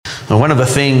One of the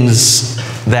things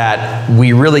that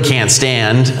we really can't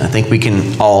stand, I think we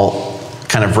can all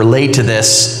kind of relate to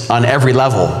this on every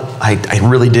level, I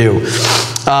really do,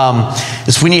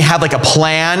 is when you have like a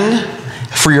plan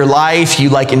for your life, you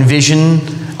like envision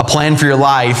a plan for your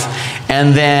life,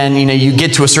 and then you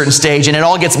get to a certain stage and it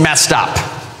all gets messed up.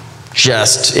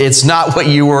 It's not what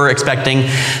you were expecting.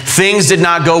 Things did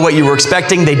not go what you were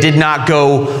expecting. They did not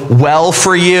go well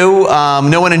for you.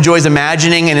 No one enjoys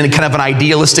imagining in kind of an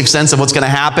idealistic sense of what's going to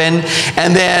happen.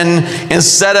 And then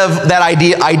instead of that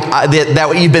idea, that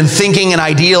what you've been thinking and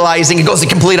idealizing, it goes the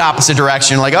complete opposite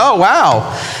direction. Like, oh,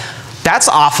 wow, that's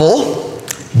awful.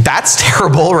 That's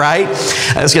terrible, right?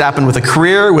 This could happen with a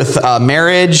career, with a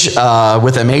marriage,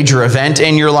 with a major event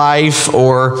in your life,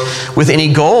 or with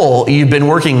any goal you've been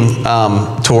working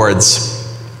towards.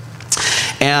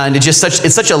 And it's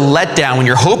such a letdown when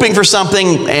you're hoping for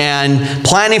something and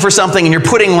planning for something, and you're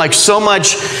putting like so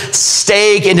much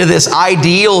stake into this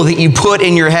ideal that you put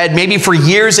in your head, maybe for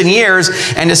years and years,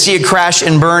 and to see it crash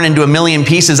and burn into a million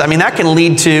pieces. I mean, that can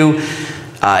lead to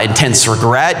intense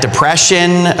regret,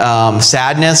 depression,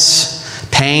 sadness,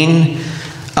 pain.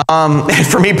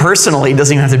 For me personally, it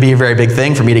doesn't even have to be a very big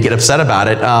thing for me to get upset about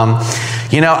it.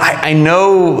 I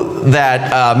know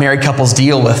that married couples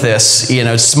deal with this,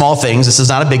 small things. This is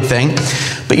not a big thing.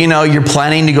 But, you're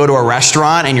planning to go to a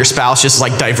restaurant and your spouse just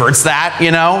like diverts that,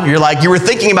 You're like, you were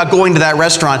thinking about going to that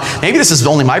restaurant. Maybe this is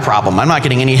only my problem. I'm not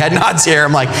getting any head nods here.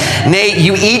 I'm like, Nate,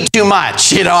 you eat too much,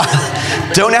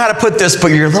 Don't know how to put this, but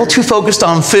you're a little too focused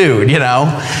on food,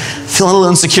 Feeling a little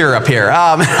insecure up here. No,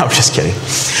 I'm just kidding.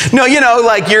 No,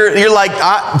 you're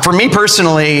like, for me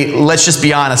personally, let's just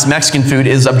be honest, Mexican food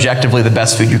is objectively the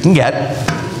best food you can get.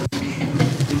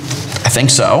 I think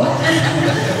so.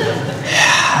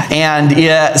 And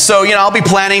yeah, so I'll be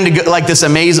planning to go like this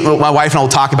amazing. My wife and I will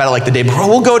talk about it like the day before.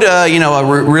 We'll go to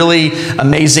a really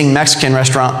amazing Mexican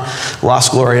restaurant, Las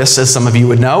Glorias, as some of you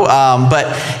would know. But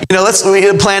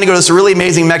we plan to go to this really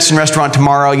amazing Mexican restaurant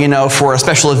tomorrow. For a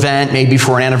special event, maybe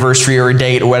for an anniversary or a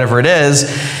date or whatever it is.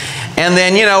 And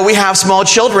then we have small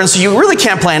children, so you really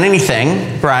can't plan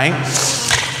anything, right?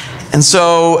 And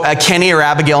so Kenny or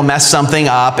Abigail messed something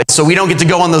up, and so we don't get to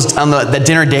go on the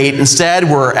dinner date. Instead,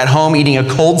 we're at home eating a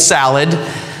cold salad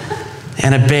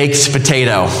and a baked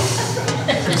potato.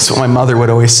 That's what my mother would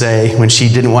always say when she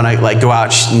didn't want to go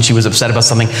out and she was upset about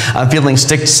something. I'm feeling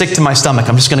sick to my stomach.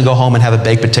 I'm just going to go home and have a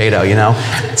baked potato.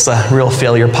 It's a real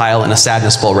failure pile and a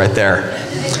sadness bowl right there.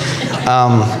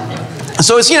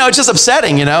 So it's just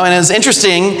upsetting, and it's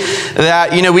interesting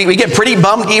that, we get pretty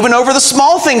bummed even over the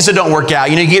small things that don't work out.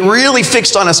 You get really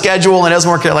fixed on a schedule and it doesn't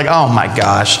work out, like, oh my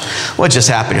gosh, what just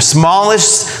happened? The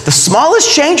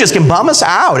smallest changes can bum us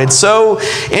out. It's so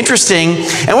interesting.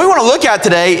 And what we want to look at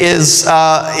today is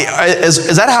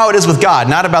that how it is with God?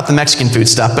 Not about the Mexican food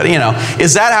stuff, but,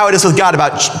 is that how it is with God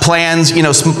about plans?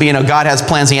 God has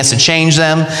plans, he has to change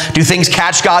them. Do things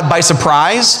catch God by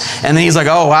surprise? And then he's like,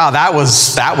 oh wow, that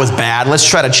was bad. Let's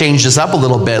try to change this up a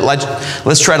little bit.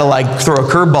 Let's try to throw a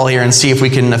curveball here and see if we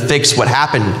can fix what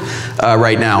happened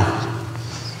right now.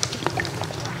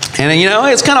 And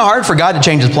it's kind of hard for God to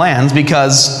change his plans,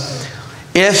 because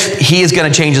if he is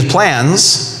going to change his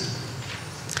plans,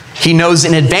 he knows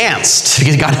in advance,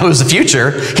 because God knows the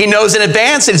future. He knows in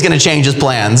advance that he's going to change his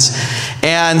plans.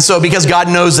 And so because God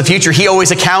knows the future, he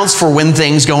always accounts for when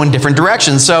things go in different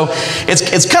directions. So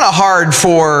it's kind of hard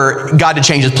for God to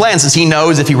change his plans, since he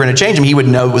knows if he were going to change them, he would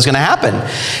know what was going to happen.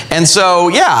 And so,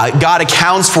 yeah, God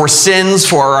accounts for sins,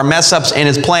 for our mess ups in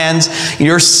his plans.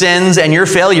 Your sins and your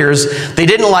failures, they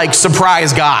didn't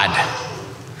surprise God.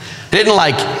 They didn't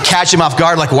catch him off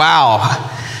guard,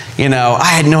 wow, I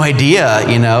had no idea,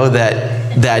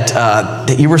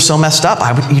 that you were so messed up.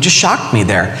 You just shocked me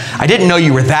there. I didn't know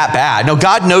you were that bad. No,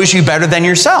 God knows you better than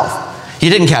yourself.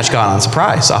 You didn't catch God off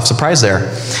surprise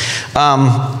there.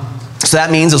 So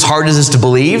that means, as hard as it is to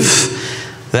believe,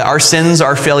 that our sins,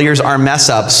 our failures, our mess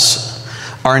ups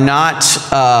are not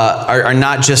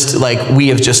just we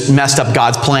have just messed up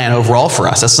God's plan overall for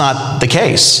us. That's not the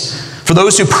case. For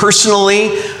those who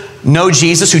personally know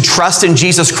Jesus, who trust in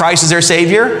Jesus Christ as their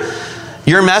Savior,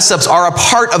 your mess-ups are a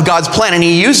part of God's plan, and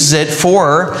he uses it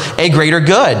for a greater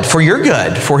good, for your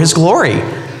good, for his glory.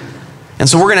 And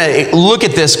so we're going to look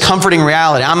at this comforting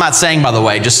reality. I'm not saying, by the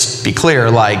way, just be clear,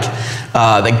 that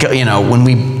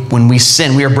when we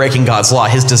sin, we are breaking God's law,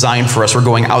 his design for us. We're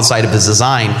going outside of his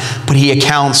design, but he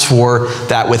accounts for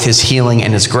that with his healing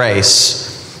and his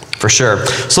grace, for sure.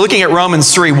 So looking at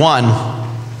Romans 3:1,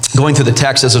 going through the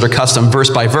text as is our custom, verse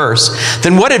by verse,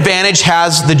 then what advantage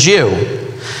has the Jew?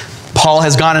 Paul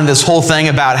has gone into this whole thing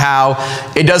about how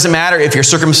it doesn't matter if you're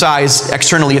circumcised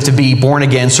externally, you have to be born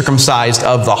again, circumcised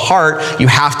of the heart. You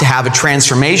have to have a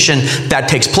transformation that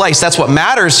takes place. That's what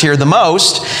matters here the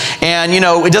most. And,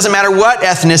 it doesn't matter what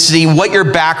ethnicity, what your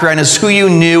background is, who you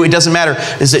knew. It doesn't matter.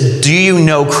 Is it, do you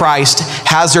know Christ?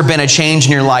 Has there been a change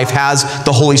in your life? Has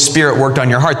the Holy Spirit worked on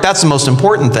your heart? That's the most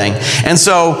important thing. And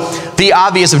so the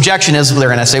obvious objection is they're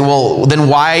going to say, well, then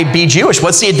why be Jewish?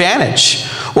 What's the advantage?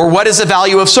 Or what is the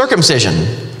value of circumcision?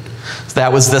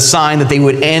 That was the sign that they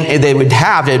would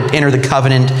have to enter the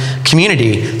covenant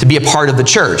community, to be a part of the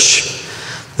church.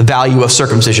 The value of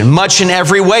circumcision. Much in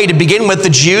every way. To begin with, the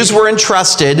Jews were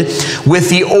entrusted with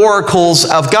the oracles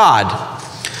of God.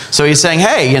 So he's saying,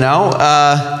 hey,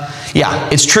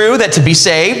 it's true that to be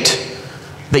saved,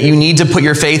 that you need to put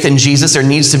your faith in Jesus. You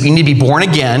need to be born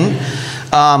again.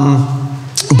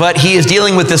 But he is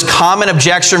dealing with this common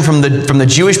objection from the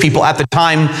Jewish people at the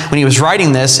time when he was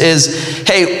writing this is,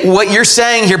 hey, what you're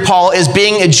saying here, Paul, is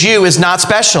being a Jew is not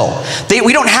special.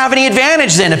 We don't have any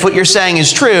advantage then if what you're saying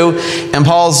is true. And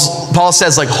Paul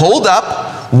says, hold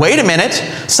up, wait a minute,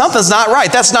 something's not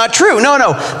right. That's not true. No,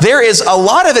 there is a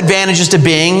lot of advantages to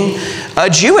being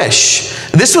Jewish.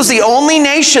 This was the only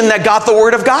nation that got the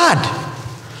word of God.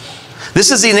 This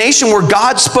is the nation where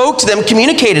God spoke to them,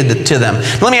 communicated to them.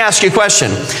 Let me ask you a question.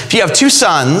 If you have two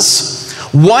sons,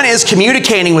 one is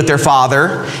communicating with their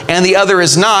father and the other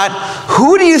is not,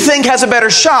 who do you think has a better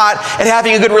shot at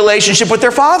having a good relationship with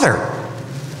their father?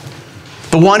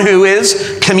 The one who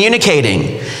is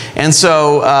communicating. And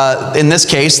so, in this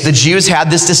case, the Jews had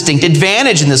this distinct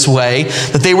advantage in this way,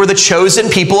 that they were the chosen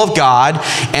people of God,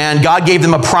 and God gave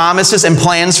them promises and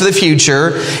plans for the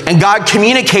future, and God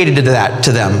communicated that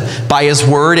to them by His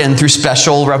Word and through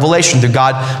special revelation, through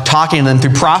God talking to them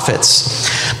through prophets.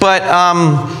 But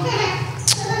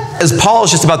as Paul is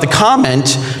just about to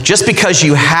comment, just because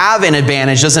you have an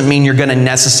advantage doesn't mean you're going to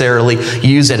necessarily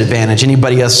use that advantage.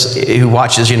 Anybody else who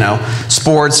watches,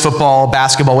 sports, football,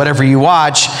 basketball, whatever you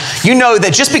watch, you know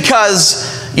that just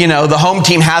because, the home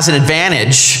team has an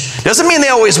advantage doesn't mean they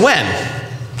always win.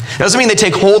 Doesn't mean they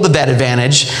take hold of that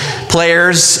advantage.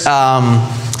 Players,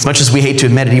 as much as we hate to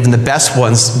admit it, even the best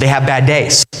ones, they have bad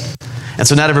days. And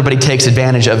so not everybody takes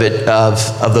advantage of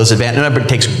those advantages. Not everybody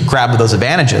takes grab of those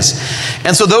advantages.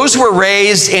 And so those who were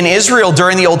raised in Israel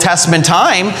during the Old Testament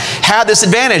time had this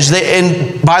advantage.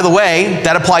 And by the way,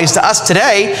 that applies to us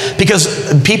today,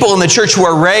 because people in the church who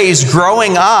are raised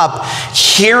growing up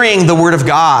hearing the Word of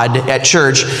God at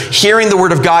church, hearing the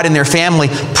Word of God in their family,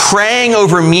 praying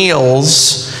over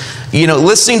meals,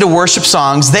 listening to worship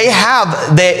songs, they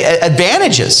have the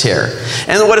advantages here.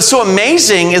 And what is so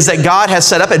amazing is that God has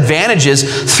set up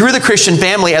advantages through the Christian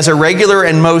family as a regular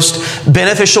and most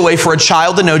beneficial way for a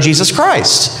child to know Jesus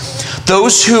Christ.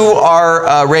 Those who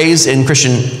are raised in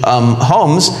Christian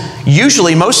homes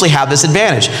mostly have this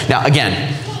advantage. Now,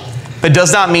 again, it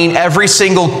does not mean every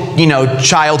single,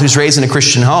 child who's raised in a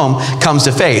Christian home comes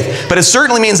to faith. But it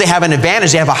certainly means they have an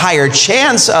advantage. They have a higher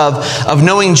chance of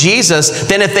knowing Jesus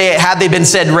than if they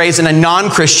been raised in a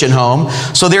non-Christian home.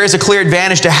 So there is a clear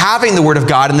advantage to having the Word of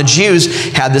God, and the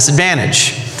Jews had this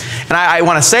advantage. And I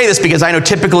want to say this because I know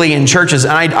typically in churches,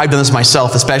 and I've done this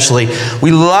myself especially,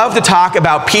 we love to talk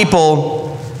about people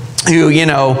who,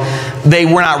 they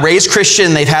were not raised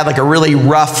Christian, they've had a really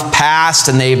rough past,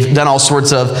 and they've done all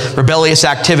sorts of rebellious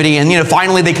activity, and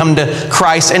finally they come to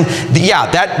Christ. And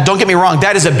that, don't get me wrong,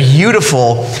 that is a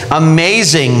beautiful,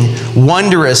 amazing,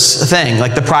 wondrous thing,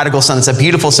 like the prodigal son. It's a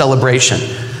beautiful celebration.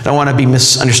 I don't want to be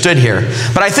misunderstood here.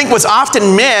 But I think what's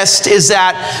often missed is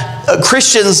that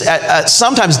Christians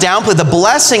sometimes downplay the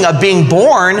blessing of being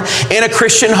born in a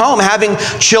Christian home, having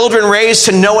children raised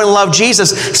to know and love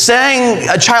Jesus,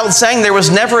 a child saying there was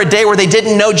never a day where they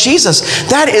didn't know Jesus.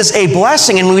 That is a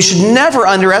blessing, and we should never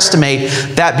underestimate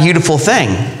that beautiful thing.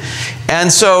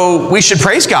 And so we should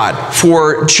praise God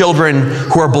for children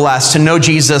who are blessed to know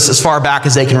Jesus as far back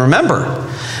as they can remember.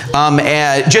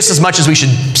 And just as much as we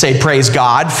should say praise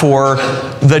God for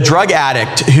the drug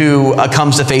addict who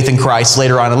comes to faith in Christ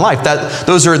later on in life.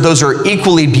 Those are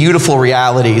equally beautiful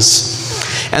realities.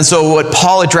 And so what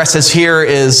Paul addresses here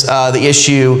is the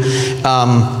issue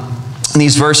in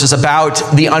these verses about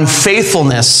the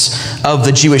unfaithfulness of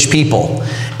the Jewish people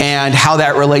and how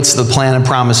that relates to the plan and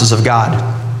promises of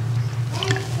God.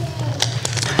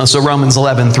 So Romans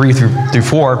 11, 3 through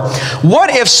 4.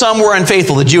 What if some were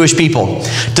unfaithful, the Jewish people?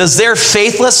 Does their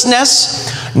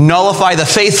faithlessness nullify the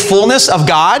faithfulness of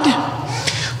God?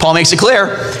 Paul makes it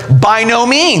clear, by no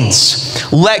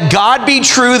means. Let God be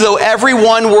true, though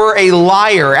everyone were a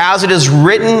liar, as it is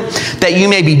written, that you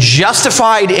may be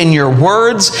justified in your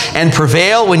words and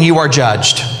prevail when you are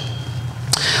judged.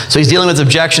 So he's dealing with this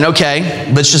objection.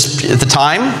 Okay, let's just, at the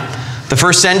time, the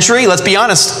first century, let's be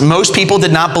honest, most people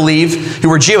did not believe, who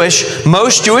were Jewish,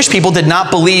 most Jewish people did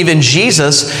not believe in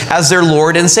Jesus as their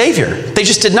Lord and Savior. They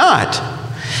just did not.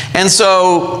 And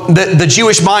so the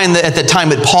Jewish mind at the time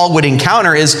that Paul would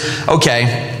encounter is,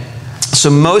 okay, so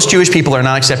most Jewish people are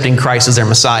not accepting Christ as their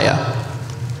Messiah.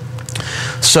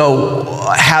 So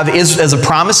as the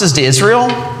promises to Israel,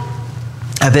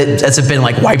 has it been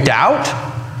like wiped out?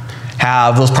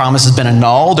 Have those promises been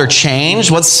annulled or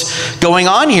changed? What's going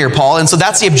on here, Paul? And so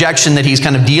that's the objection that he's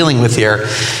kind of dealing with here.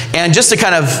 And just to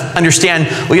kind of understand,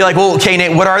 well, you're like, well, okay,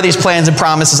 Nate, what are these plans and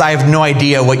promises? I have no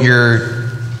idea what you're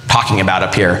talking about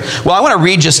up here. Well, I want to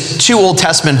read just 2 Old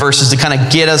Testament verses to kind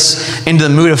of get us into the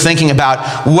mood of thinking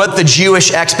about what the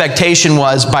Jewish expectation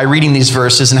was by reading these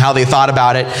verses and how they thought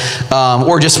about it,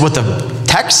 or just what the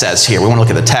text says here. We want to look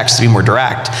at the text to be more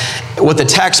direct. What the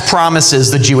text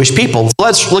promises the Jewish people.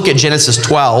 Let's look at Genesis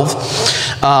 12,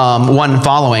 1 and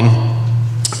following.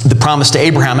 The promise to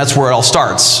Abraham, that's where it all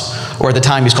starts. Or at the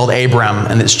time he's called Abram,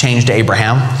 and it's changed to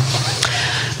Abraham.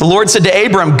 The Lord said to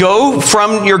Abram, go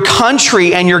from your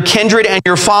country and your kindred and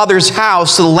your father's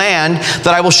house to the land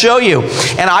that I will show you.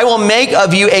 And I will make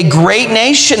of you a great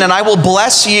nation, and I will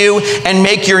bless you and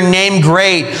make your name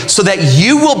great, so that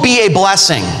you will be a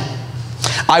blessing.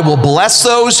 I will bless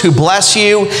those who bless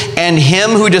you, and him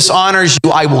who dishonors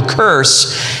you I will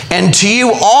curse. And to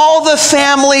you all the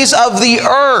families of the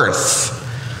earth.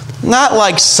 Not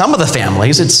like some of the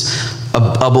families. It's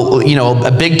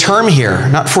a big term here,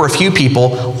 not for a few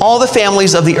people. All the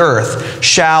families of the earth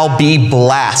shall be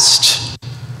blessed.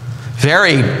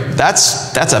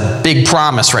 That's a big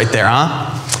promise right there,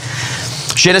 huh?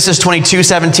 Genesis 22,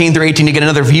 17 through 18, to get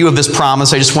another view of this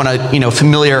promise, I just want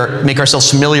to, make ourselves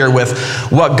familiar with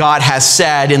what God has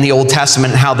said in the Old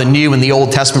Testament and how the New and the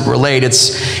Old Testament relate.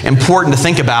 It's important to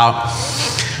think about.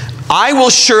 I will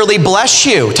surely bless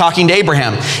you, talking to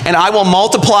Abraham, and I will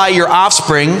multiply your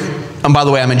offspring. And by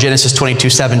the way, I'm in Genesis 22,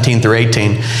 17 through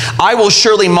 18. I will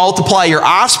surely multiply your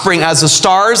offspring as the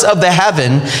stars of the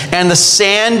heaven and the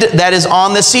sand that is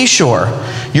on the seashore.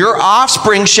 Your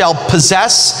offspring shall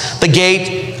possess the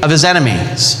gate of his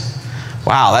enemies.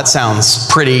 Wow, that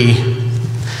sounds pretty,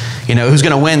 who's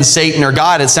going to win, Satan or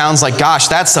God? It sounds like, gosh,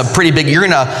 that's a pretty big,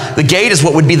 the gate is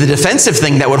what would be the defensive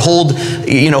thing that would hold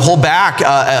back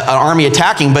an army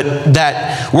attacking, but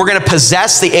that we're going to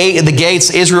possess the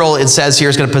gates. Israel, it says here,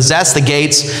 is going to possess the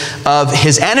gates of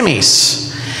his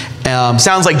enemies.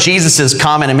 Sounds like Jesus'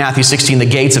 comment in Matthew 16, the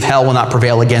gates of hell will not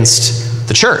prevail against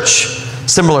the church.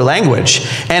 Similar language.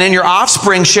 And in your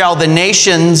offspring shall the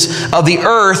nations of the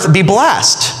earth be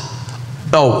blessed.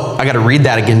 Oh, I got to read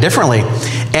that again differently.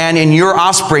 And in your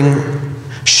offspring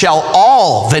shall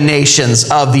all the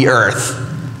nations of the earth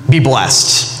be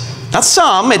blessed. Not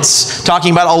some, it's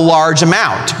talking about a large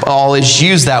amount. All is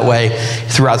used that way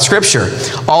throughout Scripture.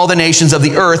 All the nations of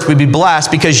the earth would be blessed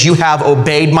because you have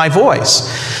obeyed my voice.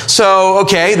 So,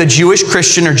 okay, the Jewish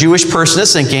Christian or Jewish person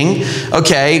is thinking,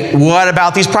 okay, what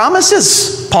about these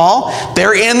promises, Paul?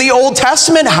 They're in the Old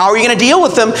Testament. How are you going to deal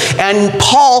with them? And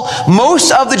Paul,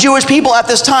 most of the Jewish people at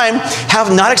this time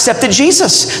have not accepted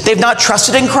Jesus. They've not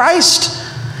trusted in Christ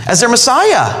as their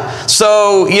Messiah.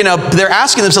 So, they're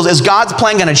asking themselves, is God's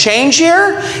plan going to change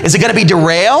here? Is it going to be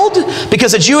derailed?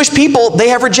 Because the Jewish people, they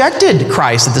have rejected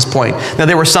Christ at this point. Now,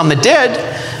 there were some that did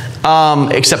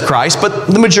accept Christ, but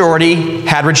the majority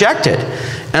had rejected.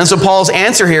 And so Paul's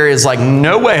answer here is like,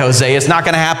 no way, Jose, it's not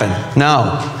going to happen.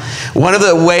 No. One of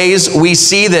the ways we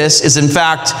see this is, in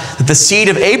fact, that the seed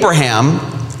of Abraham,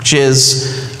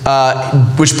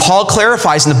 which Paul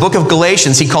clarifies in the book of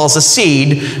Galatians, he calls the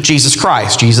seed Jesus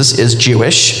Christ. Jesus is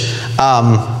Jewish.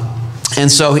 And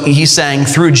so he's saying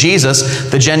through Jesus,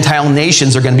 the Gentile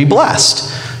nations are going to be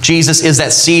blessed. Jesus is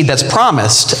that seed that's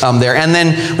promised there. And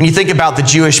then when you think about the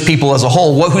Jewish people as a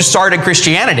whole, who started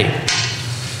Christianity?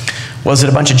 Was it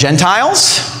a bunch of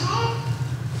Gentiles?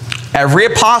 Every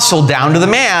apostle down to the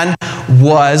man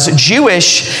was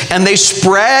Jewish, and they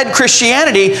spread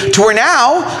Christianity to where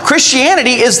now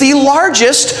Christianity is the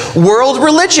largest world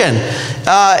religion.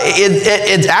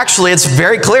 It's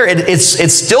very clear. It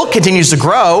still continues to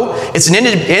grow. It's an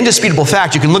indisputable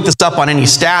fact. You can look this up on any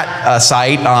stat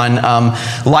site, on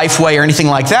Lifeway or anything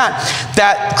like that,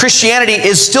 that Christianity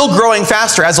is still growing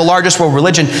faster as the largest world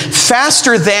religion,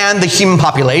 faster than the human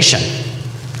population.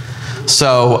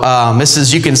 So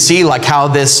you can see like how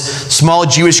this small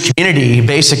Jewish community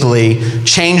basically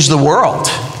changed the world.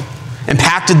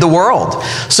 impacted the world.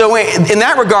 So in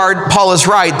that regard, Paul is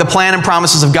right. The plan and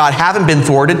promises of God haven't been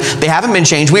thwarted. They haven't been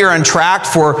changed. We are on track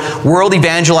for world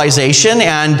evangelization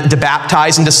and to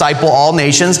baptize and disciple all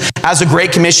nations. As the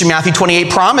Great Commission, Matthew 28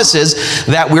 promises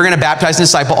that we're going to baptize and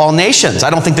disciple all nations. I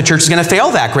don't think the church is going to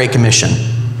fail that Great Commission.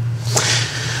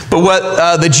 But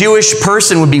what the Jewish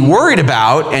person would be worried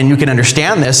about, and you can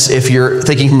understand this if you're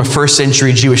thinking from a first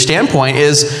century Jewish standpoint,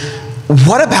 is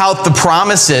what about the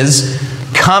promises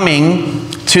coming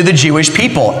to the Jewish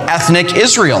people, ethnic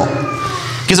Israel?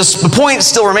 Because the point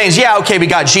still remains, yeah, okay, we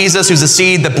got Jesus, who's the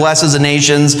seed that blesses the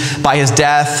nations by his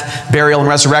death, burial, and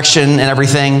resurrection and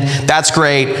everything. That's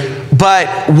great. But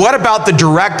what about the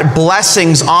direct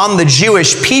blessings on the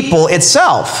Jewish people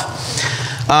itself?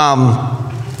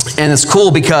 And it's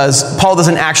cool because Paul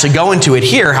doesn't actually go into it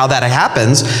here, how that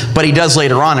happens, but he does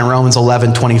later on in Romans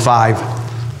 11:25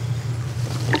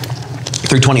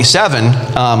 through 27.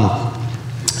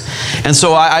 And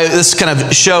so this kind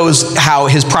of shows how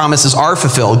his promises are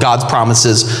fulfilled. God's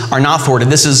promises are not thwarted.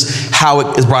 This is how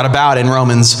it is brought about in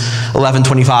Romans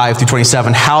 11:25 through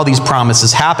 27, how these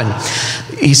promises happen.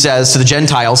 He says to the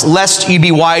Gentiles, lest you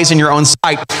be wise in your own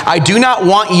sight, I do not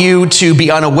want you to be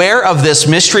unaware of this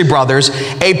mystery, brothers.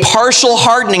 A partial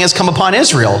hardening has come upon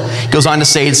Israel. He goes on to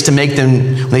say it's to make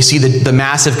them, when they see the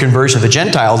massive conversion of the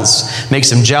Gentiles, it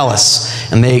makes them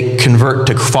jealous, and they convert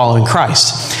to following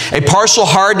Christ. A partial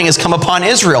hardening has come upon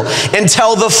Israel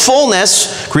until the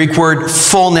fullness, Greek word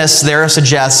fullness there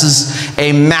suggests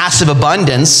a massive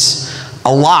abundance,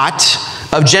 a lot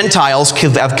of Gentiles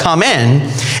have come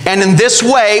in, and in this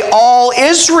way all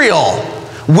Israel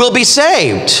will be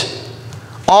saved.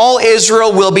 All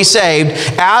Israel will be saved.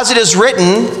 As it is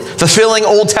written, fulfilling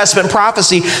Old Testament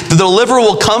prophecy, the deliverer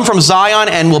will come from Zion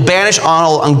and will banish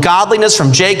all ungodliness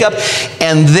from Jacob,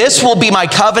 and this will be my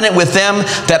covenant with them,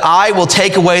 that I will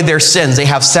take away their sins. They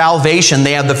have salvation.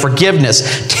 They have the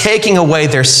forgiveness, taking away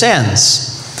their sins.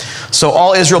 So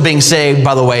all Israel being saved,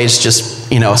 by the way, is just,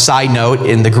 a side note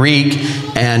in the Greek,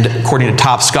 and according to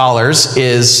top scholars,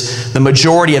 is the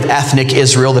majority of ethnic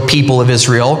Israel, the people of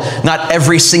Israel. Not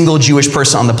every single Jewish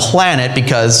person on the planet,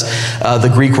 because the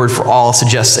Greek word for all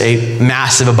suggests a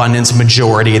massive abundance,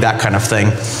 majority, that kind of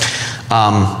thing.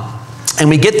 And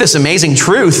we get this amazing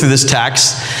truth through this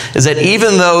text, is that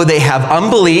even though they have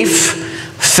unbelief,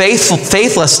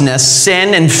 faithlessness,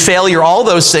 sin, and failure, all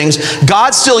those things,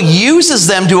 God still uses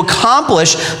them to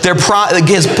accomplish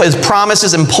his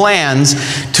promises and plans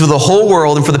to the whole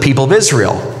world and for the people of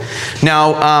Israel.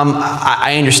 Now,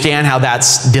 I understand how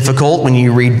that's difficult when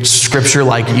you read Scripture.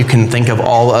 Like, you can think of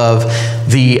all of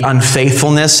the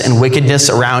unfaithfulness and wickedness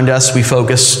around us. We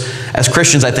focus, as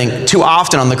Christians, I think, too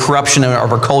often on the corruption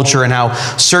of our culture and how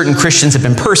certain Christians have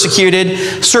been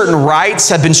persecuted. Certain rights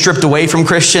have been stripped away from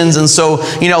Christians. And so,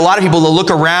 a lot of people will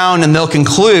look around and they'll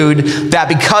conclude that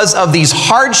because of these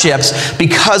hardships,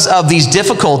 because of these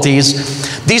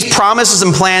difficulties, these promises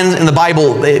and plans in the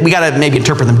Bible, we got to maybe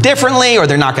interpret them differently, or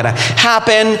they're not going to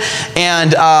happen.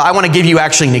 And I want to give you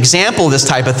actually an example of this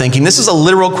type of thinking. This is a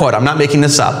literal quote. I'm not making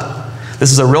this up.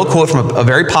 This is a real quote from a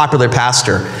very popular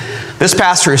pastor. This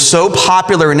pastor is so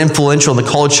popular and influential in the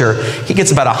culture, he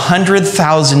gets about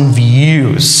 100,000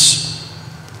 views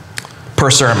per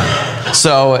sermon.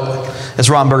 So, as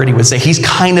Ron Burgundy would say, he's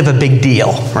kind of a big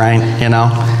deal, right?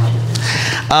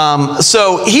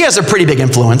 So he has a pretty big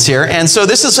influence here. And so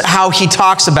this is how he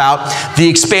talks about the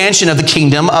expansion of the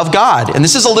kingdom of God. And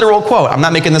this is a literal quote. I'm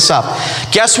not making this up.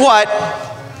 Guess what?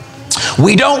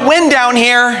 We don't win down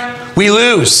here. We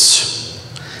lose.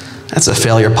 That's a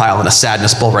failure pile and a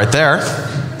sadness bowl right there.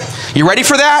 You ready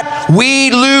for that?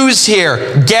 We lose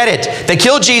here. Get it. They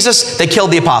killed Jesus. They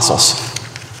killed the apostles.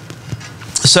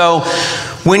 So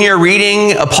when you're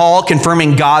reading Paul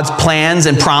confirming God's plans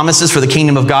and promises for the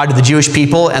kingdom of God to the Jewish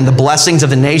people and the blessings of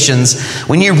the nations,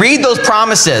 when you read those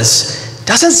promises, it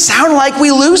doesn't sound like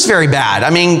we lose very bad.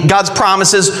 I mean, God's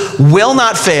promises will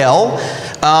not fail,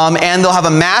 and they'll have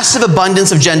a massive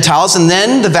abundance of Gentiles, and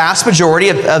then the vast majority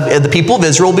of the people of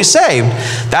Israel will be saved.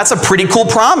 That's a pretty cool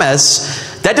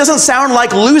promise. That doesn't sound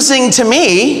like losing to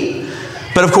me,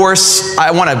 but of course,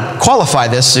 I want to qualify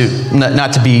this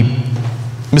not to be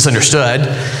misunderstood.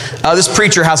 This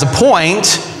preacher has a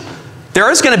point. There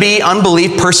is going to be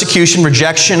unbelief, persecution,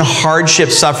 rejection, hardship,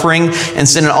 suffering, and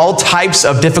sin, and all types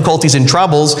of difficulties and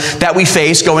troubles that we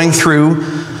face going through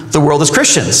the world as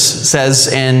Christians. It says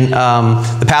in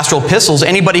the pastoral epistles,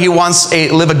 anybody who wants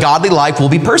to live a godly life will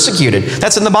be persecuted.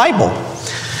 That's in the Bible.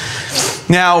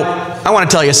 Now, I want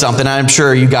to tell you something. I'm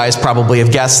sure you guys probably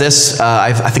have guessed this.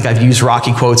 I think I've used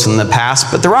Rocky quotes in the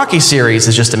past, but the Rocky series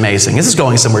is just amazing. This is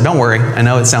going somewhere. Don't worry. I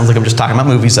know it sounds like I'm just talking about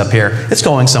movies up here. It's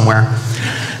going somewhere.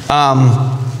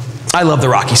 I love the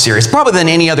Rocky series, probably than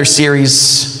any other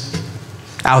series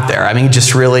out there. I mean,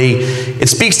 just really, it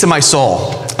speaks to my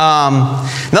soul. Now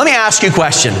let me ask you a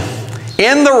question.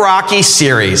 In the Rocky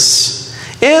series,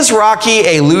 is Rocky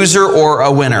a loser or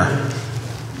a winner?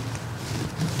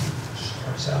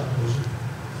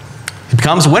 He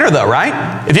becomes a winner though,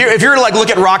 right? If you're to like look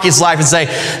at Rocky's life and say,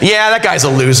 yeah, that guy's a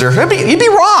loser, you'd be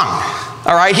wrong.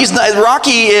 All right,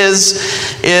 Rocky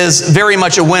is very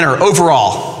much a winner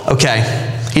overall. Okay.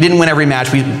 He didn't win every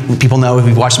match. People know, if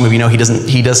we've watched the movie, know he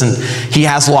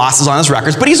has losses on his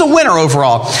records, but he's a winner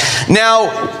overall. Now,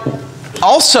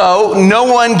 also, no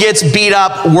one gets beat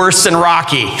up worse than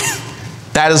Rocky.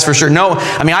 That is for sure. No,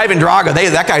 I mean, Ivan Drago,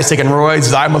 that guy's taking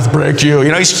roids. I must break you.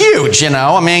 You know, he's huge, you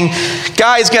know. I mean,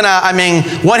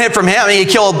 one hit from him, I mean,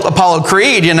 he killed Apollo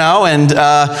Creed, you know, and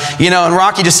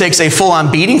Rocky just takes a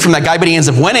full-on beating from that guy, but he ends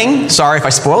up winning. Sorry if I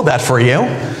spoiled that for you.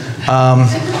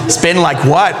 It's been like,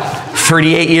 what,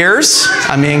 38 years?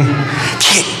 I mean,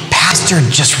 Pastor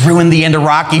just ruined the end of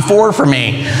Rocky IV for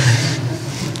me.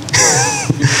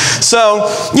 So,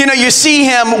 you see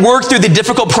him work through the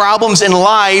difficult problems in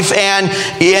life, and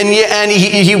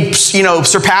he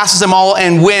surpasses them all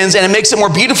and wins, and it makes it more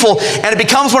beautiful, and it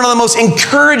becomes one of the most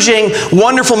encouraging,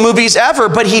 wonderful movies ever.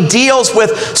 But he deals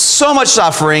with so much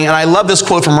suffering, and I love this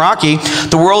quote from Rocky: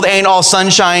 "The world ain't all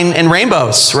sunshine and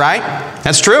rainbows," right?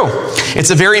 That's true.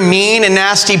 It's a very mean and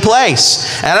nasty place.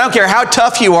 And I don't care how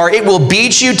tough you are, it will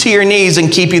beat you to your knees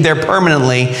and keep you there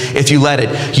permanently if you let it.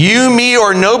 You, me,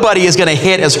 or nobody is going to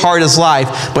hit as hard as life,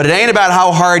 but it ain't about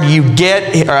how hard you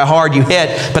hit,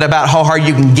 but about how hard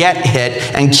you can get hit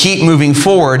and keep moving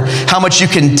forward, how much you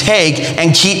can take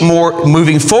and keep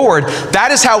moving forward.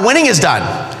 That is how winning is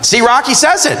done. See, Rocky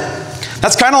says it.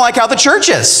 That's kind of like how the church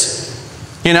is.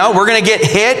 You know, we're going to get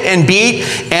hit and beat,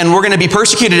 and we're going to be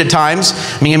persecuted at times.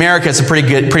 I mean, America, it's a pretty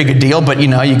good deal, but you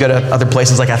go to other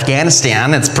places like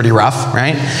Afghanistan, it's pretty rough,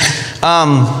 right?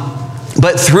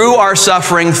 But through our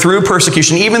suffering, through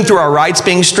persecution, even through our rights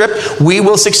being stripped, we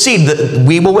will succeed.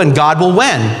 We will win. God will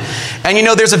win. And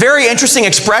there's a very interesting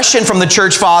expression from the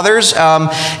church fathers,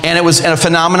 and it was a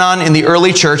phenomenon in the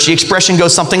early church. The expression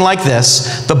goes something like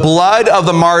this: "The blood of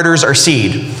the martyrs are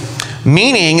seed."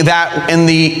 Meaning that in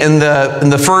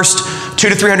the first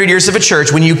 200 to 300 years of a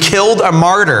church, when you killed a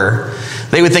martyr,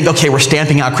 they would think, okay, we're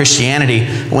stamping out Christianity.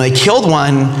 When they killed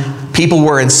one, people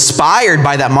were inspired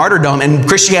by that martyrdom, and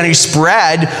Christianity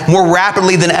spread more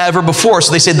rapidly than ever before.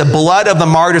 So they said the blood of the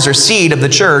martyrs are seed of the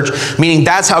church, meaning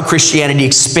that's how Christianity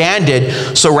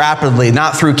expanded so rapidly,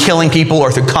 not through killing people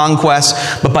or through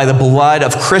conquest, but by the blood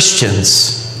of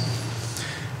Christians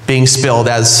being spilled,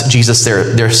 as Jesus,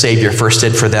 their Savior, first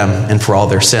did for them and for all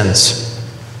their sins.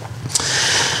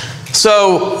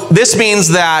 So this means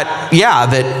that,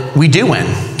 that we do win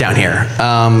down here.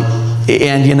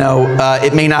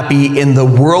 It may not be in the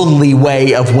worldly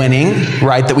way of winning,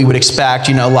 right, that we would expect,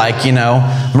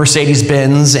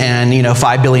 Mercedes-Benz and,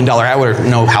 $5 billion.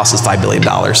 No house is $5 billion.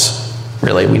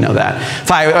 Really, we know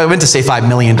that. I meant to say $5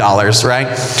 million,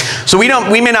 right? So we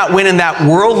may not win in that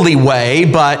worldly way,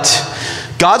 but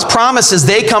God's promises,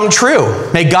 they come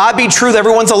true. May God be true that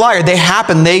everyone's a liar. They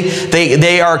happen.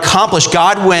 They are accomplished.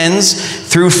 God wins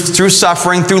through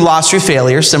suffering, through loss, through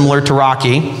failure, similar to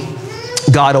Rocky.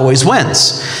 God always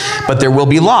wins. But there will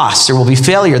be loss, there will be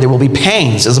failure, there will be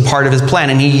pains as a part of his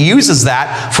plan. And he uses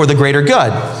that for the greater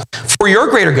good. For your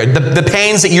greater good. The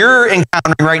pains that you're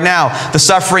encountering right now, the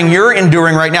suffering you're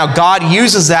enduring right now, God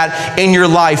uses that in your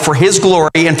life for his glory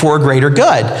and for a greater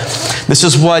good. This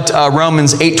is what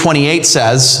Romans 8:28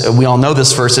 says. We all know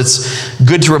this verse. It's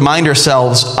good to remind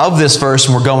ourselves of this verse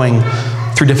when we're going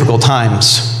through difficult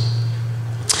times.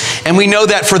 And we know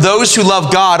that for those who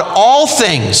love God, all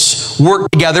things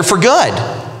work together for good.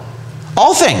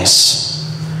 All things.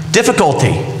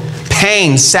 Difficulty,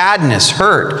 pain, sadness,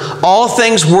 hurt. All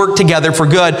things work together for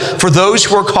good for those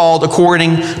who are called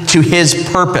according to his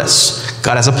purpose.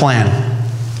 God has a plan.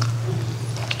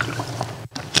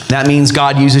 That means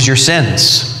God uses your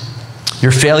sins,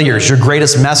 your failures, your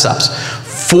greatest mess-ups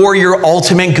for your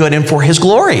ultimate good and for his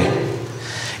glory.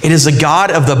 It is the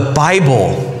God of the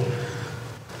Bible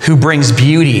who brings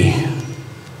beauty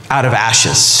out of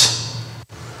ashes.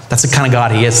 That's the kind of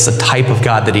God he is. It's the type of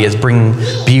God that he is, bringing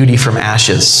beauty from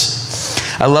ashes.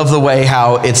 I love the way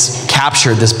how it's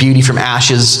captured, this beauty from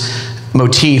ashes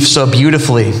motif, so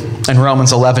beautifully in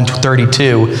Romans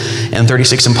 11:32 and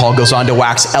 36. And Paul goes on to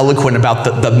wax eloquent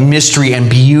about the mystery and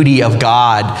beauty of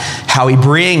God, how he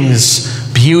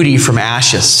brings beauty from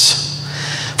ashes.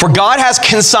 For God has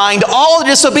consigned all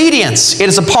disobedience. It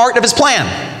is a part of his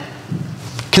plan.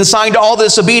 Consigned all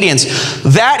disobedience,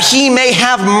 that he may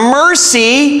have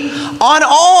mercy on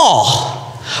all.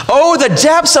 Oh, the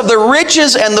depths of the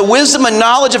riches and the wisdom and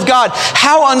knowledge of God.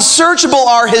 How unsearchable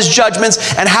are his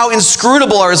judgments and how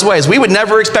inscrutable are his ways. We would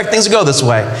never expect things to go this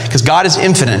way because God is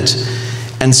infinite.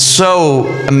 And so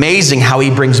amazing how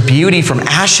he brings beauty from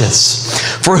ashes.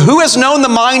 For who has known the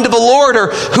mind of the Lord,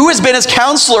 or who has been his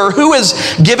counselor, or who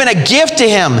has given a gift to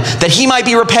him that he might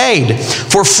be repaid?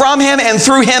 For from him and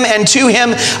through him and to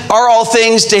him are all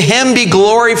things. To him be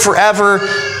glory forever.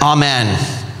 Amen.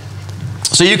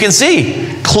 So you can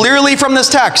see clearly from this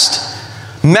text,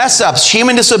 mess-ups,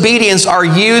 human disobedience are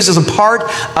used as a part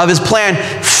of his plan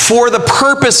for the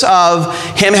purpose of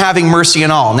him having mercy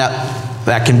on all. Now,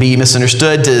 that can be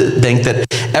misunderstood to think that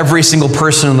every single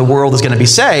person in the world is going to be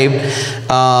saved.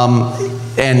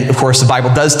 And of course, the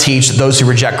Bible does teach that those who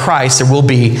reject Christ, there will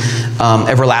be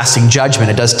everlasting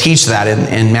judgment. It does teach that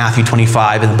in Matthew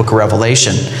 25 in the book of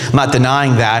Revelation. I'm not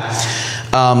denying that.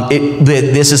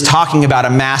 This is talking about a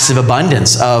massive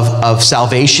abundance of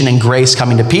salvation and grace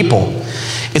coming to people.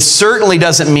 It certainly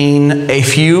doesn't mean a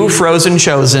few frozen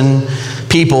chosen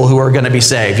people who are going to be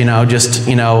saved.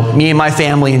 Me and my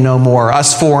family and no more,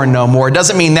 us four and no more. It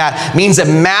doesn't mean that. It means a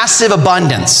massive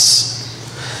abundance.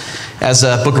 As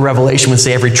the book of Revelation would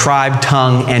say, every tribe,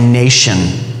 tongue, and nation.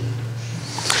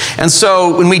 And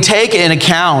so when we take in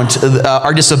account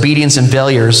our disobedience and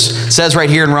failures, it says right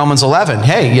here in Romans 11,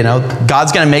 hey,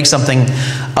 God's going to make something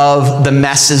of the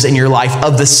messes in your life,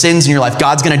 of the sins in your life.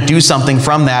 God's going to do something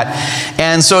from that.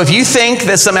 And so if you think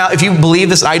that somehow, if you believe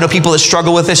this, I know people that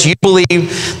struggle with this, you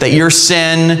believe that your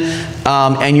sin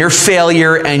and your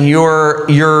failure and your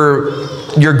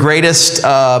greatest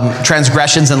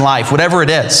transgressions in life, whatever it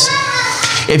is,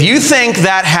 if you think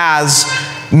that has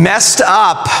messed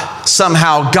up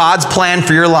somehow God's plan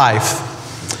for your life,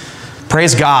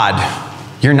 praise God,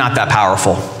 you're not that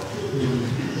powerful.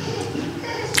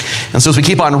 And so as we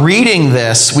keep on reading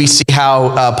this, we see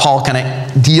how Paul kind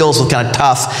of deals with kind of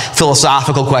tough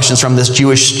philosophical questions from this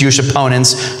Jewish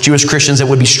opponents, Jewish Christians that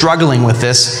would be struggling with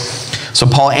this. So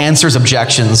Paul answers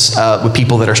objections with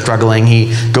people that are struggling.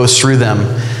 He goes through them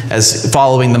as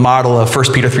following the model of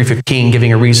 1 Peter 3:15,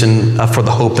 giving a reason for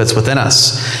the hope that's within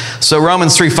us. So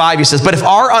Romans 3:5, he says, but if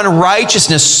our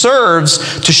unrighteousness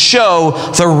serves to show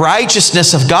the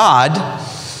righteousness of God,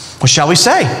 what shall we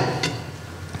say?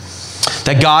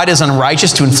 That God is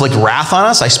unrighteous to inflict wrath on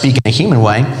us? I speak in a human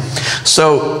way.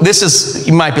 So this is,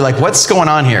 you might be like, what's going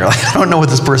on here? I don't know what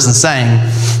this person's saying,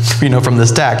 from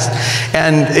this text.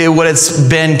 And what it's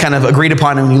been kind of agreed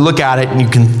upon, and when you look at it and you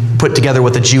can put together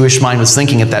what the Jewish mind was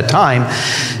thinking at that time,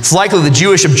 it's likely the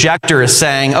Jewish objector is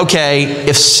saying, okay,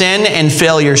 if sin and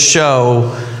failure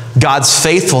show God's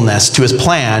faithfulness to his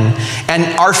plan, and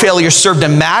our failures serve to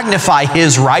magnify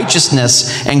his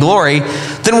righteousness and glory,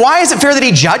 then why is it fair that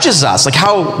he judges us?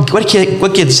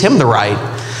 What gives him the right?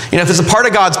 If it's a part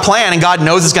of God's plan and God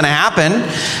knows it's going to happen,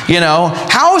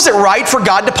 how is it right for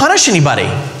God to punish anybody?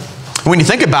 When you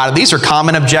think about it, these are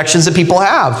common objections that people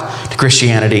have to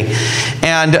Christianity.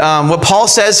 And what Paul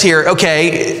says here,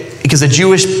 okay, because the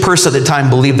Jewish person at the time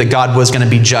believed that God was going to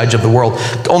be judge of the world.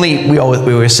 We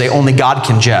always say only God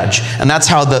can judge. And that's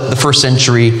how the first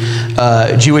century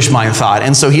Jewish mind thought.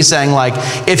 And so he's saying,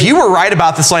 if you were right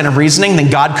about this line of reasoning, then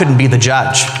God couldn't be the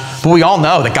judge. But we all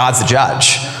know that God's the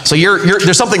judge. So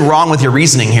there's something wrong with your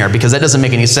reasoning here, because that doesn't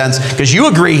make any sense, because you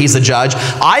agree he's the judge.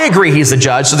 I agree he's the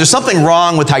judge. So there's something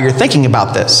wrong with how you're thinking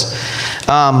about this.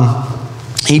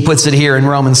 He puts it here in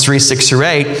Romans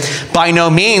 3:6-8. By no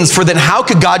means, for then how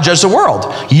could God judge the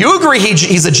world? You agree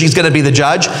he's going to be the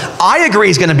judge. I agree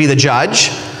he's going to be the judge.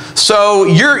 So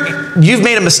you've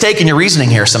made a mistake in your reasoning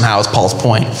here somehow, is Paul's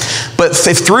point. But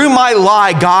if through my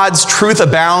lie, God's truth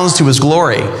abounds to his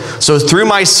glory. So through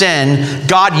my sin,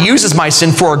 God uses my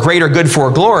sin for a greater good for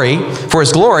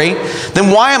his glory,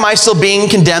 then why am I still being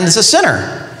condemned as a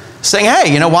sinner? Saying,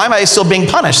 hey, why am I still being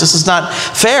punished? This is not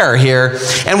fair here.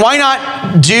 And why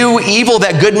not do evil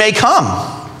that good may come?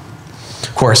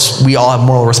 Of course, we all have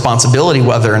moral responsibility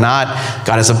whether or not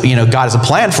God has a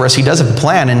plan for us. He does have a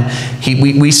plan, and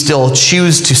we still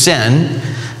choose to sin.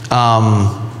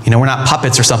 We're not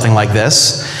puppets or something like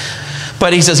this.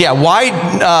 But he says, why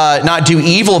not do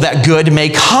evil that good may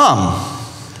come?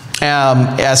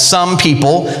 As some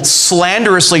people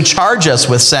slanderously charge us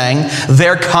with, saying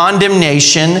their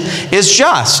condemnation is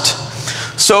just.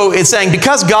 So it's saying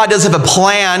because God does have a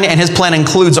plan, and his plan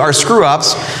includes our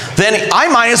screw-ups, then I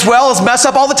might as well mess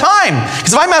up all the time.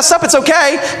 Because if I mess up, it's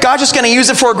okay. God's just going to use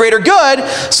it for a greater good.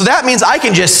 So that means I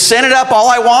can just sin it up all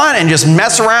I want and just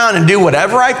mess around and do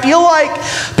whatever I feel like.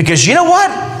 Because you know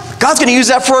what? God's going to use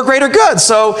that for a greater good.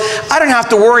 So I don't have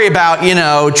to worry about,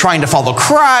 trying to follow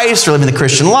Christ or living the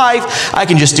Christian life. I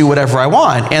can just do whatever I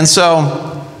want. And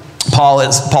so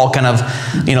Paul kind of,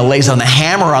 lays on the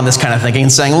hammer on this kind of thinking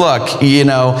and saying, look,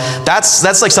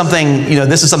 that's like something,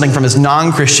 this is something from his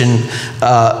non-Christian,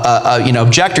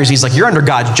 objectors. He's like, you're under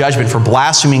God's judgment for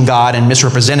blaspheming God and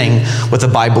misrepresenting what the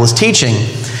Bible is teaching.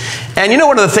 And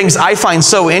one of the things I find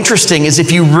so interesting is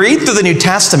if you read through the New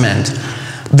Testament,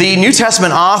 the New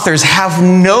Testament authors have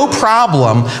no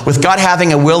problem with God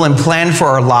having a will and plan for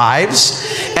our lives,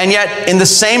 and yet in the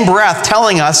same breath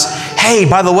telling us, hey,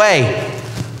 by the way,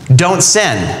 don't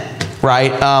sin,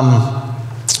 right?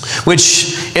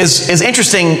 Which is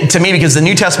interesting to me because the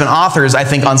New Testament authors, I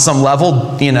think on some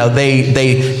level,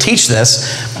 they teach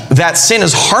this, that sin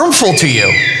is harmful to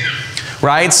you.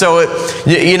 Right? So,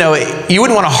 you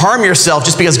wouldn't want to harm yourself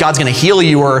just because God's going to heal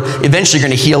you or eventually you're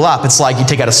going to heal up. It's like you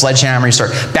take out a sledgehammer, you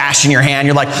start bashing your hand.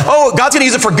 You're like, oh, God's going to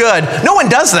use it for good. No one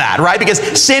does that, right? Because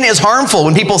sin is harmful.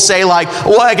 When people say like,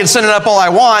 well, I can sin it up all I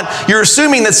want, you're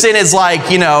assuming that sin is like,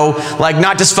 like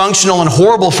not dysfunctional and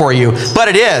horrible for you. But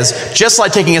it is. Just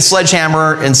like taking a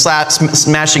sledgehammer and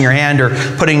smashing your hand or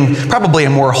putting probably a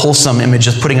more wholesome image,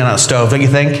 just putting it on a stove, don't you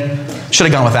think? Should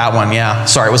have gone with that one, yeah.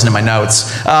 Sorry, it wasn't in my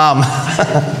notes.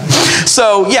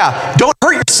 So, yeah, don't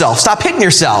hurt yourself. Stop hitting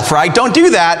yourself, right? Don't do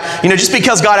that. Just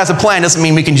because God has a plan doesn't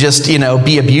mean we can just,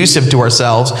 be abusive to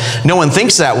ourselves. No one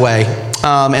thinks that way.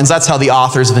 And that's how the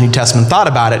authors of the New Testament thought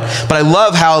about it. But I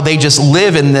love how they just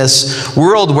live in this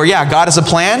world where, yeah, God has a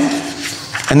plan,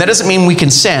 and that doesn't mean we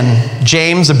can sin.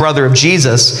 James, the brother of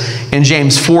Jesus, in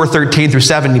James 4:13 through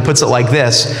 7, he puts it like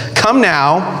this. Come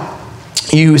now,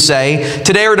 you say,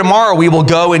 today or tomorrow we will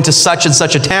go into such and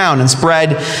such a town and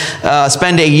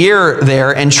spend a year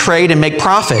there and trade and make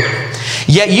profit.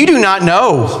 Yet you do not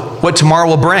know what tomorrow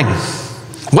will bring.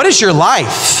 What is your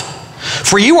life?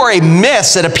 For you are a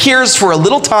mist that appears for a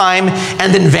little time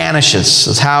and then vanishes.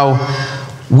 That's how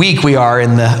weak we are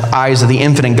in the eyes of the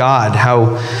infinite God.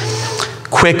 How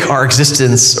quick our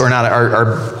existence, or not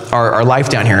our life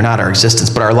down here, not our existence,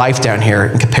 but our life down here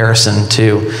in comparison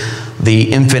to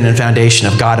the infinite foundation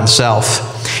of God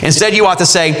himself. Instead, you ought to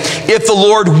say, if the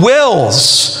Lord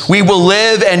wills, we will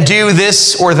live and do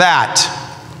this or that.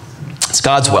 It's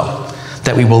God's will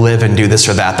that we will live and do this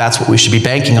or that. That's what we should be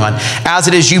banking on. As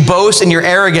it is, you boast in your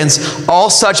arrogance. All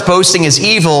such boasting is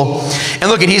evil. And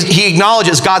look, he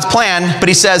acknowledges God's plan, but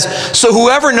he says, so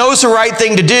whoever knows the right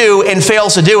thing to do and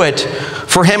fails to do it,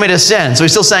 for him it is sin. So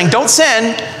he's still saying, don't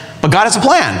sin, but God has a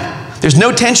plan. There's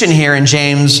no tension here in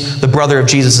James, the brother of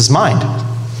Jesus' mind.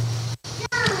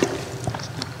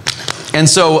 And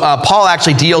so Paul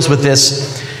actually deals with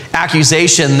this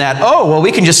accusation that,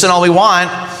 we can just sin all we want,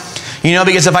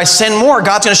 because if I sin more,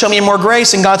 God's going to show me more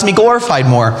grace and God's going to be glorified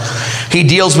more. He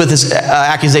deals with this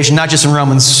accusation not just in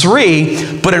Romans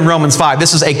 3, but in Romans 5.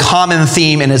 This is a common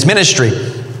theme in his ministry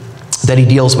that he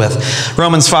deals with.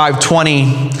 Romans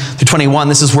 5:20 through 21,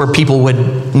 this is where people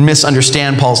would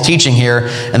misunderstand Paul's teaching here,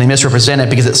 and they misrepresent it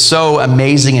because it's so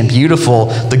amazing and beautiful,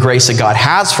 the grace that God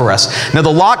has for us. Now,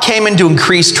 the law came in to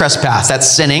increase trespass, that's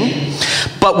sinning,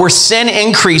 but where sin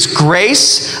increased,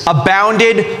 grace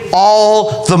abounded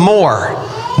all the more.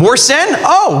 More sin?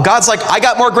 Oh, God's like, I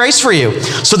got more grace for you.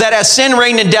 So that as sin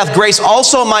reigned in death, grace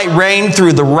also might reign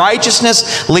through the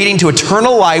righteousness leading to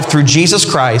eternal life through Jesus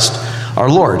Christ, our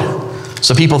Lord.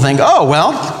 So people think,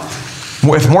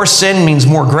 if more sin means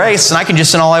more grace, then I can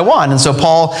just sin all I want. And so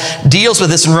Paul deals with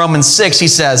this in Romans 6. He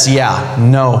says,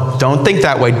 no, don't think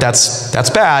that way. That's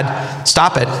bad.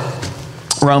 Stop it.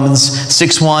 Romans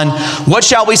 6:1. What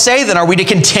shall we say then? Are we to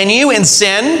continue in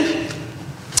sin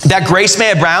that grace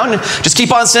may abound? Just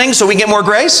keep on sinning so we get more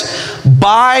grace?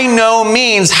 By no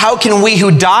means. How can we who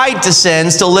died to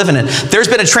sin still live in it? There's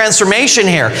been a transformation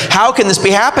here. How can this be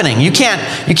happening? You can't,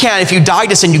 if you died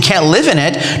to sin, you can't live in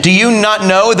it. Do you not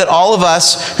know that all of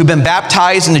us who've been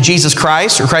baptized into Jesus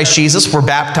Christ, or Christ Jesus, were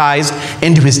baptized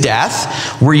into his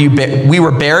death? We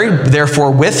were buried, therefore,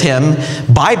 with him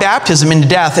by baptism into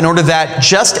death, in order that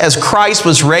just as Christ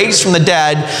was raised from the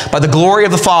dead by the glory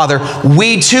of the Father,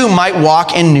 we too might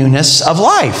walk in newness of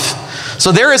life.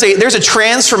 So there's a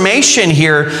transformation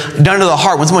here done to the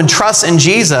heart. When someone trusts in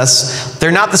Jesus,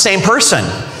 they're not the same person.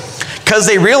 Because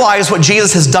they realize what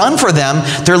Jesus has done for them,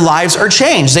 their lives are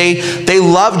changed. They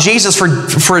love Jesus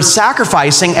for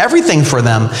sacrificing everything for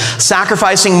them.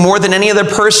 Sacrificing more than any other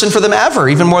person for them ever.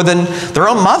 Even more than their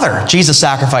own mother. Jesus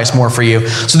sacrificed more for you.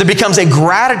 So there becomes a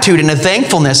gratitude and a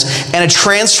thankfulness and a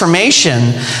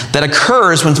transformation that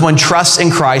occurs when someone trusts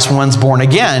in Christ, when one's born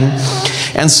again.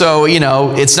 And so,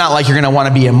 it's not like you're going to want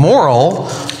to be immoral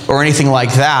or anything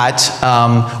like that.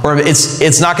 Or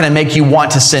it's not going to make you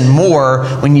want to sin more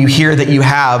when you hear that you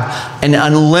have an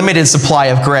unlimited supply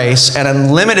of grace, an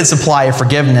unlimited supply of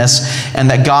forgiveness, and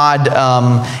that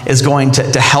God is going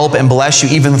to help and bless you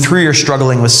even through your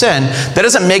struggling with sin. That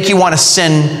doesn't make you want to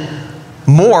sin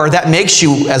more. That makes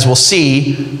you, as we'll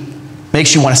see,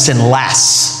 makes you want to sin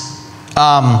less.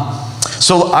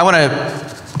 So I want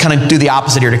to kind of do the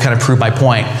opposite here to kind of prove my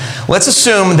point. Let's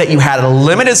assume that you had a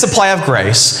limited supply of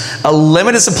grace, a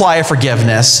limited supply of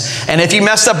forgiveness, and if you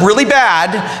messed up really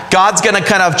bad, God's going to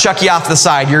kind of chuck you off to the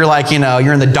side. You're like,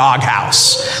 you're in the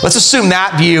doghouse. Let's assume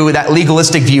that view, that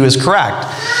legalistic view, is correct.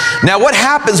 Now, what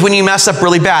happens when you mess up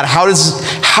really bad? How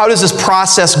does this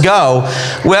process go?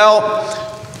 Well,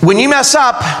 when you mess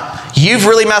up, you've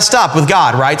really messed up with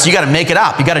God, right? So you got to make it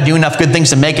up. You got to do enough good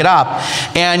things to make it up.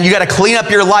 And you got to clean up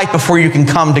your life before you can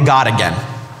come to God again.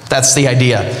 That's the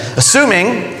idea. Assuming,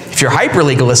 if you're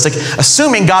hyper-legalistic,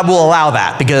 assuming God will allow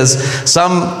that. Because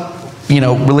some,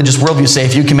 religious worldviews say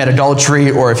if you commit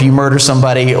adultery, or if you murder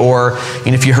somebody, or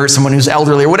if you hurt someone who's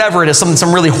elderly, or whatever it is,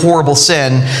 some really horrible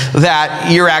sin, that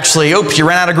you're actually, you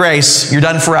ran out of grace, you're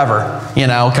done forever,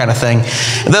 kind of thing.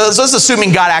 That's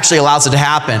assuming God actually allows it to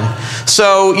happen.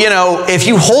 So, if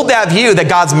you hold that view that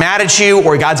God's mad at you,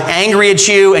 or God's angry at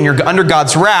you, and you're under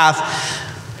God's wrath,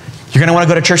 you're going to want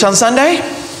to go to church on Sunday?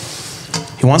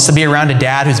 He wants to be around a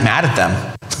dad who's mad at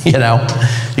them, You're going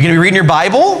to be reading your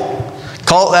Bible?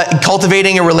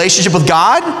 Cultivating a relationship with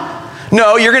God?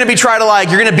 No, you're going to be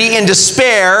you're going to be in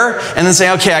despair and then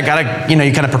say, okay, I got to,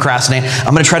 you kind of procrastinate.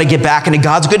 I'm going to try to get back into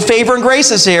God's good favor and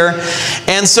graces here.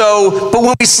 And so, but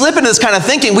when we slip into this kind of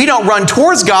thinking, we don't run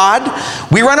towards God,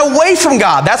 we run away from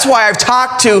God. That's why I've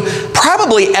talked to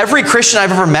probably every Christian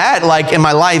I've ever met, in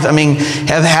my life.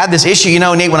 Have had this issue.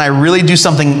 Nate, when I really do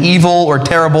something evil or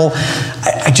terrible,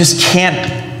 I just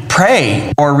can't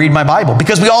pray or read my Bible,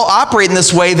 because we all operate in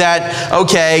this way that,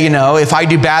 okay, if I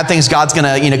do bad things, God's going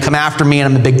to, come after me and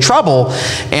I'm in big trouble.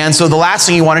 And so the last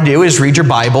thing you want to do is read your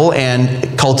Bible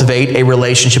and cultivate a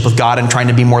relationship with God and trying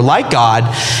to be more like God.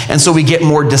 And so we get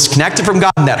more disconnected from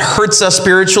God, and that hurts us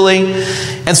spiritually.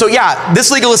 And so, this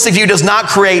legalistic view does not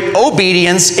create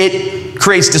obedience. It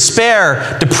creates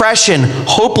despair, depression,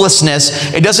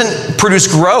 hopelessness. It doesn't produce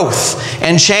growth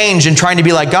and change and trying to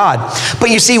be like God.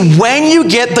 But you see, when you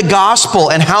get the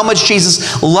gospel and how much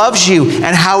Jesus loves you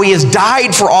and how he has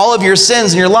died for all of your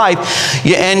sins in your life,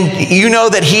 and you know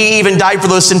that he even died for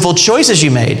those sinful choices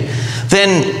you made,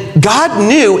 then God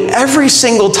knew every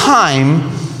single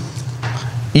time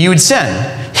you would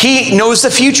sin. He knows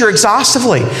the future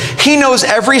exhaustively. He knows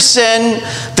every sin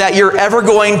that you're ever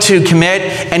going to commit,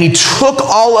 and he took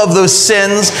all of those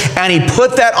sins and he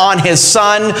put that on his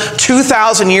son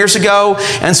 2,000 years ago,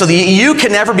 and so that you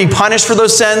can never be punished for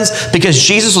those sins because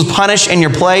Jesus was punished in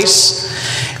your place.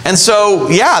 And so,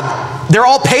 they're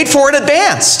all paid for in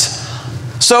advance,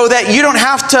 so that you don't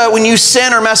have to, when you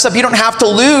sin or mess up, you don't have to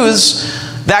lose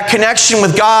that connection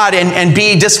with God and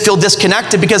feel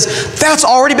disconnected, because that's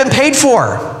already been paid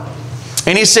for.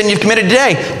 Any sin you've committed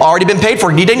today, already been paid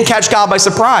for. You didn't catch God by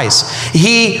surprise.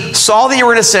 He saw that you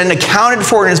were going to sin, accounted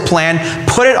for it in his plan,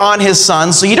 put it on his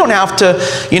son, so you don't have to,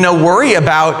 worry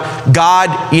about God,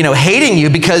 hating you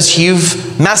because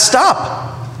you've messed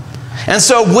up. And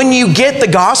so when you get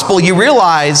the gospel, you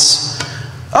realize,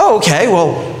 oh, okay,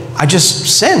 well, I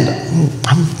just sinned.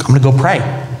 I'm going to go pray.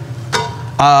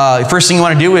 First thing you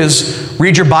want to do is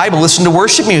read your Bible, listen to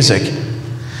worship music.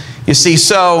 You see,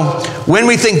 so when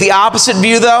we think the opposite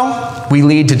view, though, we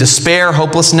lead to despair,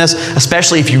 hopelessness,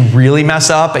 especially if you really mess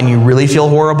up and you really feel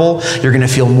horrible. You're going to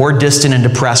feel more distant and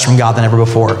depressed from God than ever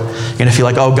before. You're going to feel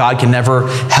like, oh, God can never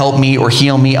help me or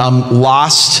heal me. I'm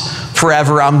lost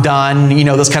forever. I'm done.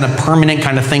 This kind of permanent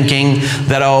kind of thinking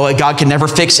that, oh, God can never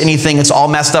fix anything. It's all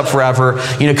messed up forever.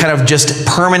 Kind of just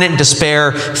permanent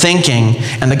despair thinking.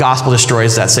 And the gospel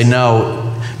destroys that. Say, no,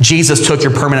 Jesus took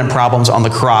your permanent problems on the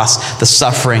cross, the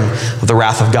suffering of the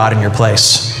wrath of God in your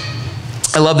place.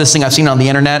 I love this thing I've seen on the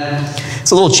internet. It's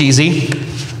a little cheesy,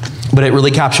 but it really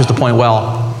captures the point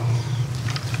well.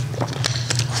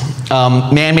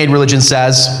 Man-made religion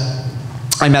says,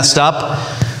 I messed up.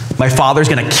 My father's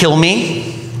going to kill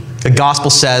me. The gospel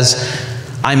says,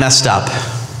 I messed up.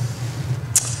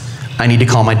 I need to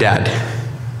call my dad.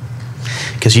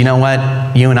 Because you know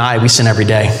what? You and I, we sin every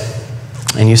day.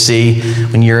 And you see,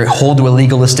 when you hold to a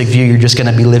legalistic view, you're just going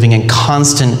to be living in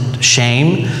constant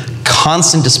shame,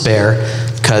 constant despair,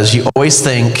 because you always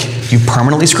think you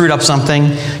permanently screwed up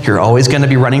something. You're always going to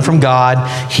be running from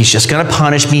God. He's just going to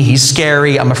punish me. He's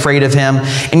scary. I'm afraid of him.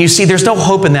 And you see, there's no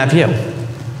hope in that view.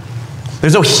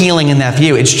 There's no healing in that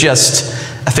view. It's just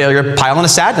a failure pile in a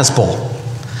sadness bowl.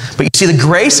 But you see, the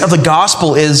grace of the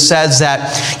gospel says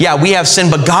that, yeah, we have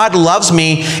sin, but God loves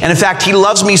me. And in fact, he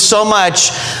loves me so much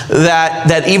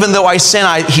that even though I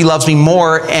sin, he loves me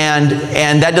more.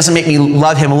 And that doesn't make me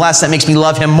love him less. That makes me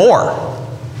love him more.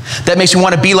 That makes me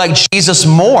want to be like Jesus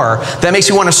more. That makes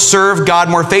me want to serve God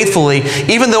more faithfully.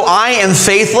 Even though I am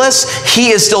faithless, he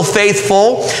is still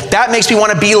faithful. That makes me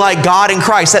want to be like God in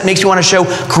Christ. That makes me want to show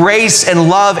grace and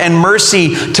love and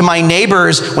mercy to my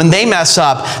neighbors when they mess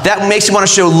up. That makes me want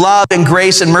to show love and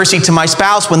grace and mercy to my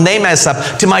spouse when they mess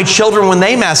up, to my children when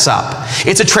they mess up.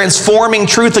 It's a transforming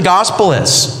truth the gospel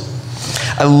is.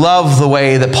 I love the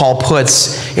way that Paul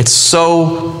puts it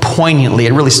so poignantly.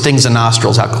 It really stings the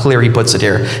nostrils how clear he puts it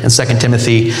here in 2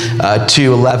 Timothy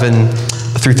 2:11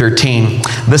 through 13.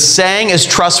 The saying is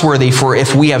trustworthy, for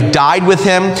if we have died with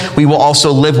him, we will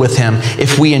also live with him.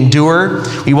 If we endure,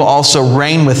 we will also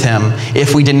reign with him.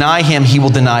 If we deny him, he will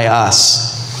deny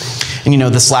us. And you know,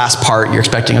 this last part, you're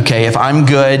expecting, okay, if I'm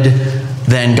good,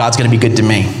 then God's going to be good to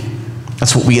me.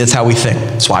 That's how we think.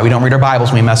 That's why we don't read our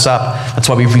Bibles when we mess up. That's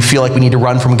why we feel like we need to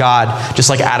run from God,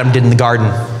 just like Adam did in the garden.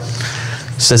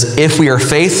 It says, if we are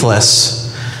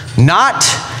faithless, not,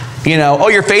 oh,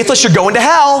 you're faithless, you're going to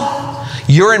hell.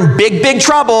 You're in big, big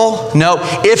trouble. No,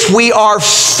 if we are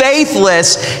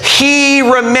faithless, he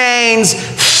remains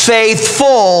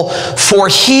faithful, for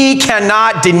he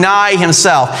cannot deny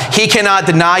himself. He cannot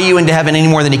deny you into heaven any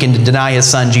more than he can deny his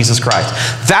son, Jesus Christ.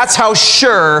 That's how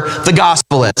sure the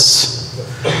gospel is.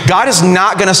 God is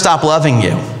not going to stop loving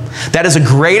you. That is the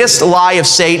greatest lie of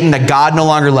Satan, that God no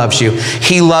longer loves you.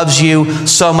 He loves you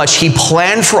so much. He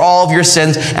planned for all of your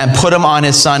sins and put them on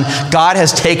his son. God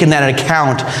has taken that into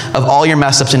account of all your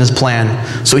mess ups in his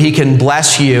plan so he can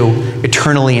bless you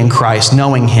eternally in Christ,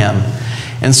 knowing him.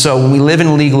 And so when we live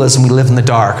in legalism, we live in the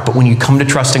dark. But when you come to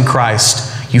trust in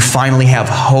Christ, you finally have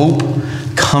hope,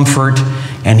 comfort,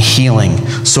 and healing.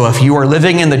 So if you are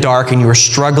living in the dark and you are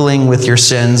struggling with your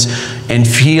sins and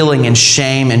feeling in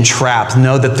shame and trapped,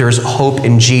 know that there's hope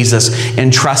in Jesus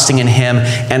and trusting in him,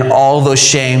 and all those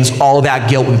shames, all that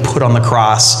guilt we put on the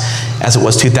cross as it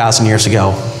was 2,000 years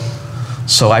ago.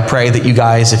 So I pray that you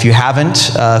guys, if you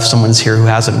haven't, if someone's here who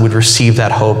hasn't, would receive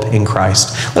that hope in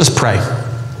Christ. Let us pray.